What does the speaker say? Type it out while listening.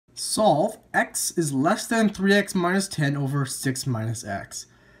Solve x is less than 3x minus 10 over 6 minus x.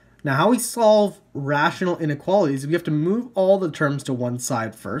 Now how we solve rational inequalities, we have to move all the terms to one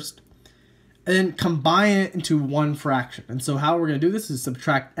side first and then combine it into one fraction. And so how we're going to do this is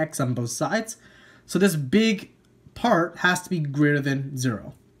subtract x on both sides. So this big part has to be greater than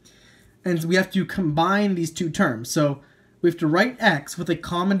 0. And we have to combine these two terms. So we have to write x with a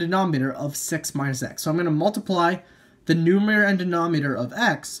common denominator of 6 minus x. So I'm going to multiply the numerator and denominator of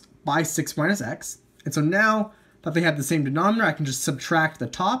x by 6 minus x. And so now that they have the same denominator, I can just subtract the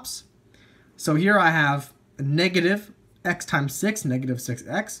tops. So here I have negative x times 6, negative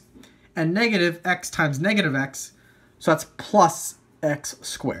 6x, and negative x times negative x, so that's plus x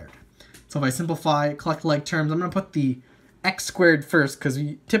squared. So if I simplify, collect like terms, I'm going to put the x squared first because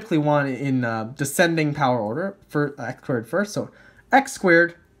we typically want it in descending power order for x squared first. So x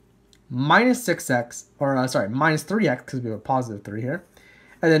squared minus 6x, or sorry, minus 3x because we have a positive 3 here,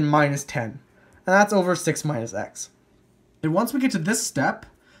 and then minus 10. And that's over 6 minus x. And once we get to this step,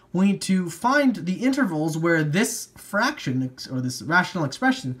 we need to find the intervals where this fraction, or this rational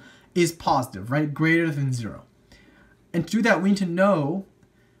expression, is positive, right? Greater than 0. And to do that, we need to know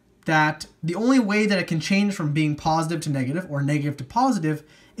that the only way that it can change from being positive to negative or negative to positive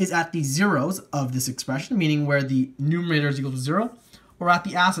is at the zeros of this expression, meaning where the numerator is equal to 0, or at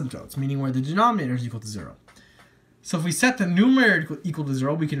the asymptotes, meaning where the denominator is equal to 0. So if we set the numerator equal to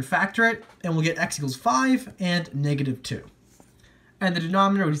 0, we can factor it, and we'll get x equals 5 and negative 2. And the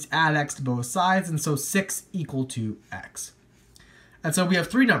denominator, we just add x to both sides, and so 6 equal to x. And so we have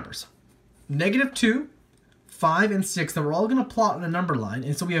three numbers, negative 2, 5, and 6, that we're all going to plot on a number line.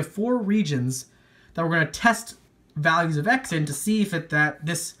 And so we have four regions that we're going to test values of x in to see if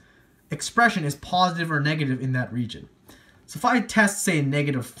this expression is positive or negative in that region. So if I test, say,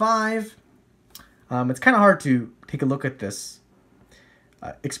 negative 5, it's kind of hard to take a look at this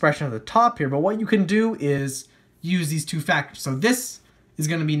expression at the top here, but what you can do is use these two factors. So this is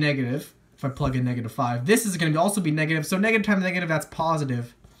going to be negative if I plug in negative 5. This is going to also be negative. So negative times negative, that's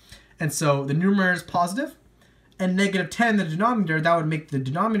positive. And so the numerator is positive. And negative 10, the denominator, that would make the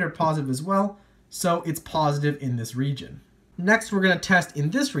denominator positive as well. So it's positive in this region. Next, we're going to test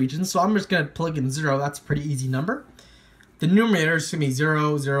in this region. So I'm just going to plug in 0. That's a pretty easy number. The numerator is going to be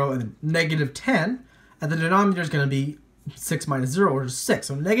 0, 0, and then negative 10. And the denominator is going to be 6 minus 0, or 6.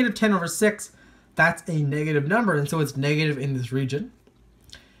 So negative 10 over 6, that's a negative number, and so it's negative in this region.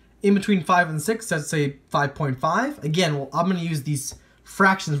 In between 5 and 6, let's say 5.5. Again, well, I'm going to use these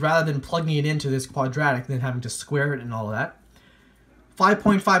fractions rather than plugging it into this quadratic and then having to square it and all of that.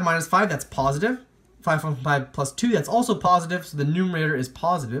 5.5 minus 5, that's positive. 5.5 plus 2, that's also positive, so the numerator is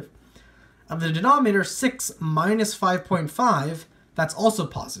positive. Of the denominator, 6 minus 5.5, that's also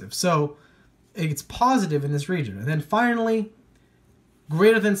positive. So it's positive in this region. And then finally,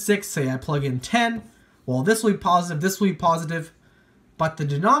 greater than 6, say I plug in 10. Well, this will be positive, this will be positive, but the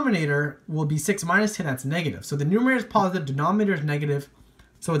denominator will be 6 minus 10, that's negative. So the numerator is positive, denominator is negative,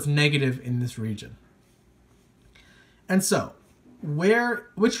 so it's negative in this region. And so,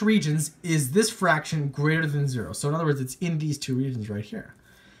 which regions is this fraction greater than 0? So in other words, it's in these two regions right here.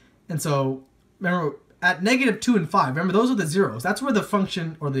 And so, remember, at negative 2 and 5, remember those are the zeros. That's where the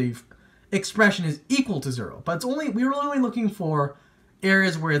function or the expression is equal to 0. But we're only looking for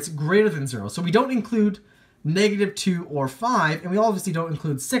areas where it's greater than 0. So we don't include negative 2 or 5, and we obviously don't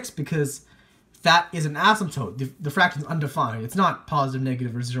include 6 because that is an asymptote. The fraction is undefined. It's not positive,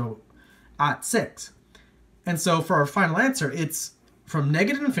 negative, or 0 at 6. And so for our final answer, it's from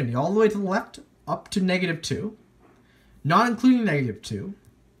negative infinity all the way to the left up to negative 2, not including negative 2,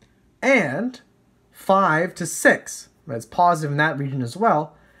 and 5 to 6. It's positive in that region as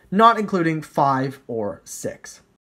well, not including 5 or 6.